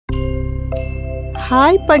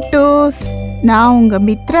Hi பட்டூஸ், நான் உங்க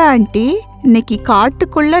Mitra aunty. இன்னைக்கு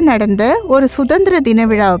காட்டுக்குள்ள நடந்த ஒரு சுதந்திர தின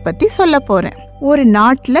விழாவை பத்தி சொல்ல போறேன். ஒரு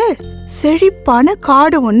நாட்டுல செழிப்பான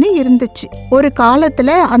காடு ஒண்ணு இருந்துச்சு. ஒரு காலத்துல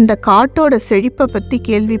அந்த காட்டோட செழிப்பை பத்தி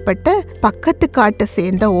கேள்விப்பட்ட பக்கத்து காட்டை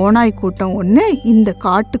சேர்ந்த ஓநாய் கூட்டம் ஒண்ணு இந்த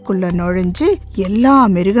காட்டுக்குள்ள நுழைஞ்சு எல்லா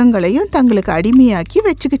மிருகங்களையும் தங்களுக்கு அடிமையாக்கி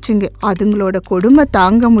வச்சுக்கிச்சுங்க. அதுங்களோட கொடுமை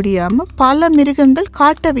தாங்க முடியாம பல மிருகங்கள்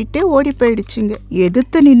காட்டை விட்டே ஓடி போயிடுச்சுங்க.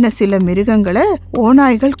 எதிர்த்து நின்ன சில மிருகங்களை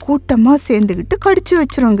ஓநாய்கள் கூட்டமா சேர்ந்துகிட்டு கடிச்சு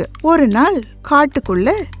வச்சிருங்க. ஒரு நாள் காட்டுக்குள்ள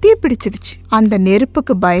தீ பிடிச்சிருச்சு. அந்த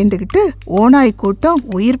நெருப்புக்கு பயந்துகிட்டு ஓநாய் கூட்டம்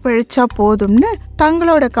உயிர் பழிச்சா போதும்னு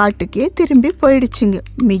தங்களோட காட்டுக்கே திரும்பி போயிடுச்சுங்க.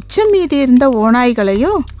 மிச்சம் மீதி இருந்த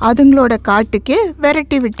ஓநாய்களையும் அதுங்களோட காட்டுக்கே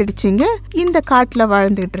விரட்டி விட்டுடுச்சுங்க இந்த காட்டுல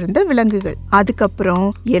வாழ்ந்துட்டு இருந்த விலங்குகள். அதுக்கப்புறம்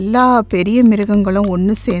எல்லா பெரிய மிருகங்களும்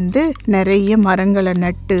ஒண்ணு சேர்ந்து நிறைய மரங்களை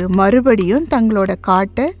நட்டு மறுபடியும் தங்களோட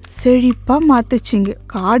காட்டை செழிப்பா மாத்துச்சுங்க.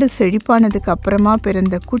 காடு செழிப்பானதுக்கு அப்புறமா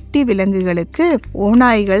பிறந்த குட்டி விலங்குகளுக்கு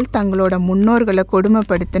ஓநாய்கள் தங்களோட முன்னோர்களை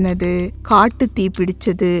கொடுமைப்படுத்தினது, காட்டு தீ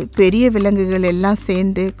பிடிச்சது, பெரிய விலங்குகள் எல்லாம்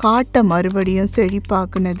சேர்ந்து காட்டை மறுபடியும்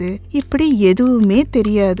செழிப்பாக்குனது இப்படி எதுவுமே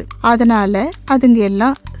தெரியாது. அதனால அதுங்க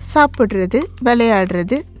எல்லாம் சாப்பிடுறது,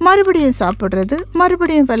 விளையாடுறது, மறுபடியும் சாப்பிடுறது,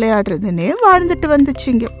 மறுபடியும் விளையாடுறதுன்னே வாழ்ந்துட்டு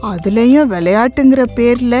வந்துச்சுங்க. அதுலயும் விளையாட்டுங்கிற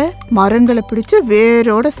பேர்ல மரங்களை பிடிச்சு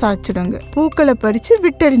வேரோட சாச்சிடுங்க, பூக்களை பறிச்சு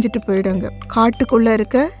விட்டெறிஞ்சிட்டு போயிடுங்க. காட்டுக்குள்ள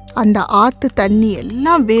இருக்க அந்த ஆத்து தண்ணி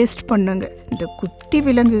எல்லாம் வேஸ்ட் பண்ணுங்க. இந்த குட்டி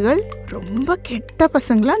விலங்குகள் ரொம்ப கெட்ட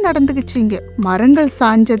பசங்களா நடந்துக்குச்சிங்க. மரங்கள்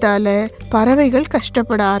சாஞ்சதால பறவைகள்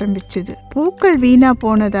கஷ்டப்பட ஆரம்பிச்சது. பூக்கள் வீணா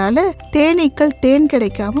போனதால தேனீக்கள் தேன்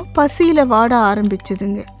கிடைக்காம பசியில வாட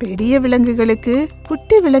ஆரம்பிச்சதுங்க. பெரிய விலங்குகளுக்கு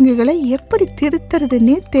குட்டி விலங்குகளை எப்படி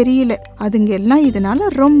திருத்துறதுன்னே தெரியல. அதுங்க எல்லாம்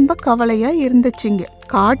இதனால ரொம்ப கவலையா இருந்துச்சுங்க.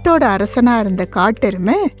 காட்டோட அரசனா இருந்த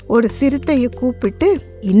காட்டெருமை ஒரு சிறுத்தைய கூப்பிட்டு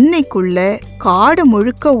இன்னைக்குள்ள காடு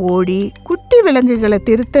முழுக்க ஓடி குட்டி விலங்குகளை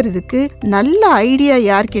திருத்துறதுக்கு நல்ல ஐடியா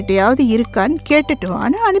யார்கிட்டயாவது இருக்கான்னு கேட்டுட்டு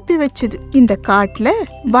வான்னு அனுப்பி வச்சுது. இந்த காட்டுல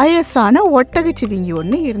வயசான ஒட்டகச்சிவிங்கி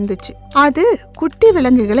ஒண்ணு இருந்துச்சு. அது குட்டி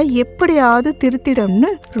விலங்குகளை எப்படியாவது திருத்திடும்னு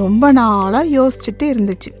ரொம்ப நாளா யோசிச்சுட்டு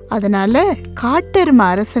இருந்துச்சு. அதனால காட்டெருமை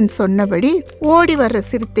அரசன் சொன்னபடி ஓடி வர்ற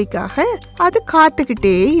சிறுத்தைக்காக அது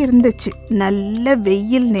காத்துக்கிட்டே இருந்துச்சு. நல்ல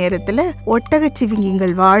வெயில் நேரத்துல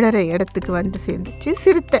ஒட்டகச்சிவிங்கிகள் வாழற இடத்துக்கு வந்து சேர்ந்துச்சு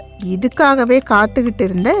சிறுத்தை. இதுக்காகவே காத்துக்கிட்டு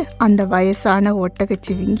இருந்த அந்த வயசான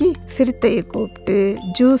ஒட்டகச்சிவிங்கி சிறுத்தையை கூப்பிட்டு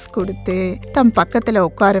ஜூஸ் கொடுத்து தம் பக்கத்துல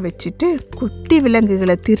உட்கார வச்சுட்டு குட்டி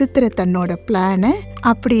விலங்குகளை திருத்துற தன்னோட பிளானை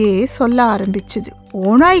அப்படியே சொல்ல ஆரம்பிச்சுது.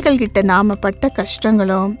 ஓநாய்கள் கிட்ட நாம பட்ட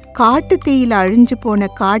கஷ்டங்களும் காட்டு தீயில அழிஞ்சு போன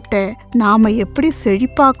காட்டை நாம எப்படி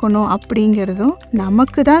செழிப்பாக்கணும் அப்படிங்கறதும்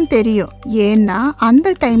நமக்கு தான் தெரியும். ஏன்னா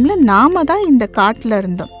அந்த டைம்ல நாம தான் இந்த காட்டுல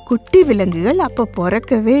இருந்தோம். குட்டி விலங்குகள் அப்ப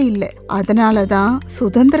பிறக்கவே இல்லை. அதனாலதான்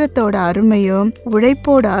சுதந்திரத்தோட அருமையும்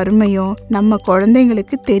உழைப்போட அருமையும் நம்ம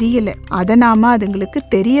குழந்தைங்களுக்கு தெரியல. அத நாம அதுங்களுக்கு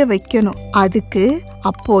தெரிய வைக்கணும். அதுக்கு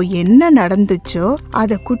அப்போ என்ன நடந்துச்சோ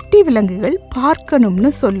அத குட்டி விலங்குகள்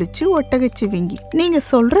பார்க்கணும்னு சொல்லுச்சு ஒட்டகச்சிவிங்கி. நீங்க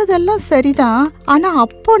சொல்றதெல்லாம் சரிதான், ஆனா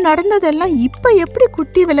அப்போ நடந்ததெல்லாம் இப்ப எப்படி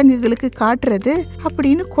குட்டி விலங்குகளுக்கு காட்டுறது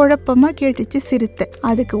அப்படின்னு குழப்பமா கேட்டுச்சு சிறுத்தை.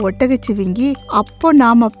 அதுக்கு ஒட்டகச்சிவிங்கி அப்போ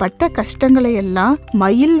நாம பட்ட கஷ்டங்களை எல்லாம்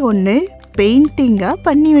மயில் ஒண்ணு பெயிண்டிங்கா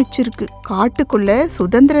பண்ணி வச்சிருக்கு. காட்டுக்குள்ள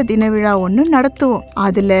சுதந்திர தின விழா ஒண்ணு நடத்துவோம்.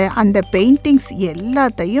 அதுல அந்த பெயிண்டிங்ஸ்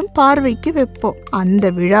எல்லாத்தையும் பார்வைக்கு வைப்போம். அந்த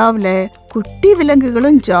விழாவில குட்டி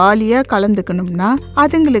விலங்குகளும் ஜாலியா கலந்துக்கணும்னா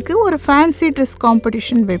அதுங்களுக்கு ஒரு ஃபேன்சி ட்ரெஸ்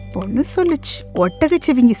காம்படிஷன் வைப்போம்னு சொல்லுச்சு.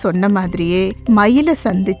 ஒட்டகச்சிவிங்கி சொன்ன மாதிரியே மயில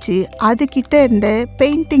சந்திச்சு அது கிட்ட இருந்த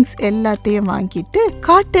பெயிண்டிங்ஸ் எல்லாத்தையும் வாங்கிட்டு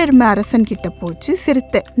காட்டெருமை அரசன் கிட்ட போச்சு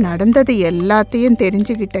சிறுத்தை. நடந்தது எல்லாத்தையும்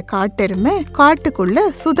தெரிஞ்சுக்கிட்ட காட்டெருமை காட்டுக்குள்ள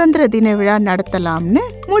சுதந்திர தின விழா நடத்தலாம்னு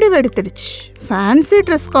முடிவெடுத்துடுச்சு. ஃபேன்சி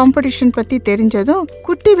ட்ரெஸ் காம்படிஷன் பத்தி தெரிஞ்சதும்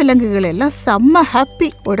குட்டி விலங்குகள் எல்லாம் செம்ம ஹாப்பி.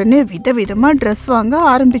 உடனே விதவிதமா ட்ரெஸ் வாங்க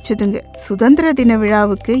ஆரம்பிச்சதுங்க. சுதந்திர தின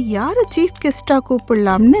விழாவுக்கு யாரு சீஃப் கெஸ்டா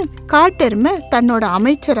கூப்பிடலாம்னு காட்டெருமை தன்னோட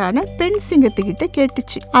அமைச்சரான பெண் சிங்கத்துக்கிட்ட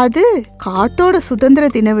கேட்டுச்சு. அது காட்டோட சுதந்திர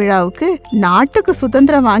தின விழாவுக்கு நாட்டுக்கு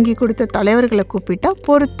சுதந்திரம் வாங்கி கொடுத்த தலைவர்களை கூப்பிட்டா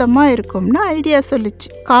பொருத்தமா இருக்கும்னு ஐடியா சொல்லுச்சு.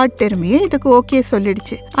 காட்டெருமையே இதுக்கு ஓகே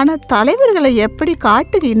சொல்லிடுச்சு. ஆனா தலைவர்களை எப்படி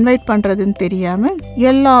காட்டுக்கு இன்வைட் பண்றதுன்னு தெரியாம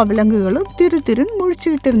எல்லா விலங்குகளும் திருன்னு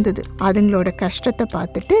முழிச்சுக்கிட்டு இருந்தது. அதுங்களோட கஷ்டத்தை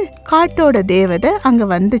பார்த்துட்டு காட்டோட தேவதை அங்க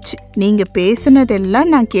வந்துச்சு. நீங்க பேசுனதெல்லாம்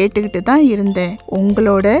நான் கேட்டுக்கிட்டு தான் இருந்தேன்.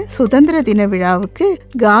 உங்களோட சுதந்திர தின விழாவுக்கு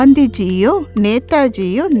காந்திஜியும்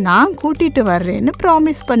நேதாஜியும் நான் கூட்டிட்டு வர்றேன்னு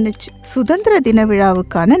ப்ராமிஸ் பண்ணுச்சு. சுதந்திர தின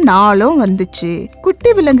விழாவுக்கான நாளும் வந்துச்சு.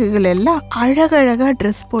 குட்டி விலங்குகள் எல்லாம் அழகழகா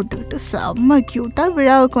ட்ரெஸ் போட்டுக்கிட்டு செம்ம கியூட்டா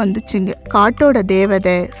விழாவுக்கு வந்துச்சுங்க. காட்டோட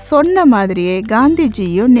தேவதை சொன்ன மாதிரியே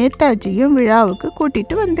காந்திஜியும் நேதாஜியும் விழாவுக்கு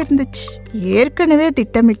கூட்டிட்டு வந்திருந்துச்சு. ஏற்கனவே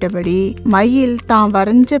திட்டமிட்டபடி மயில் தான்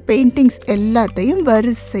வரைஞ்ச பெயிண்டிங்ஸ் எல்லாத்தையும்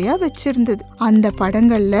வரிசையா வச்சிருந்தது. அந்த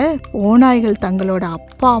படங்கள்ல ஓநாய்கள் தங்களோட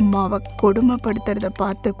அப்பா அம்மாவை கொடுமைப்படுத்துறத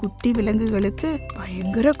பார்த்த குட்டி விலங்குகளுக்கு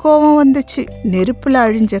பயங்கர கோபம் வந்துச்சு. நெருப்புல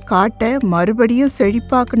அழிஞ்ச காட்டை மறுபடியும்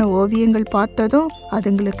செழிப்பாக்குன ஓவியங்கள் பார்த்ததும்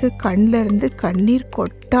அதுங்களுக்கு கண்ல இருந்து கண்ணீர்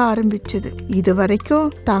கொட்ட ஆரம்பிச்சது.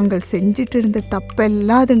 இதுவரைக்கும் தாங்கள் செஞ்சிட்டு இருந்த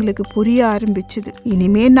தப்பெல்லாம் அதுங்களுக்கு புரிய ஆரம்பிச்சது.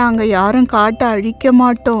 இனிமே நாங்க யாரும் காட்டை அழிக்க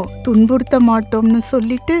மாட்டோம், துன்புறுத்த மாட்டோம்னு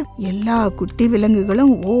சொல்லிட்டு எல்லா குட்டி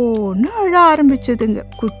விலங்குகளும் ஓன்னு அழ ஆரம்பிச்சதுங்க.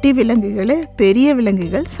 குட்டி விலங்குகளை பெரிய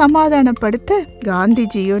விலங்குகள் சமாதானப்படுத்த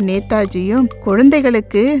காந்திஜியும் நேதாஜியும்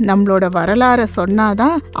குழந்தைகளுக்கு நம்மளோட வரலாற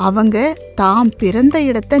சொன்னாதான் அவங்க தாம் பிறந்த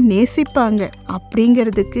இடத்தை நேசிப்பாங்க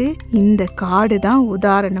அப்படிங்கிறதுக்கு இந்த காடு தான்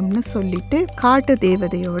உதாரணம்னு சொல்லிட்டு காட்டு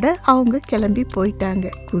தேவதையோட அவங்க கிளம்பி போயிட்டாங்க.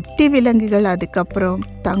 குட்டி விலங்குகள் அதுக்கப்புறம்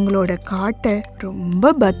தங்களோட காட்டை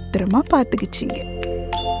ரொம்ப பத்திரமா பாத்துக்கிச்சிங்க.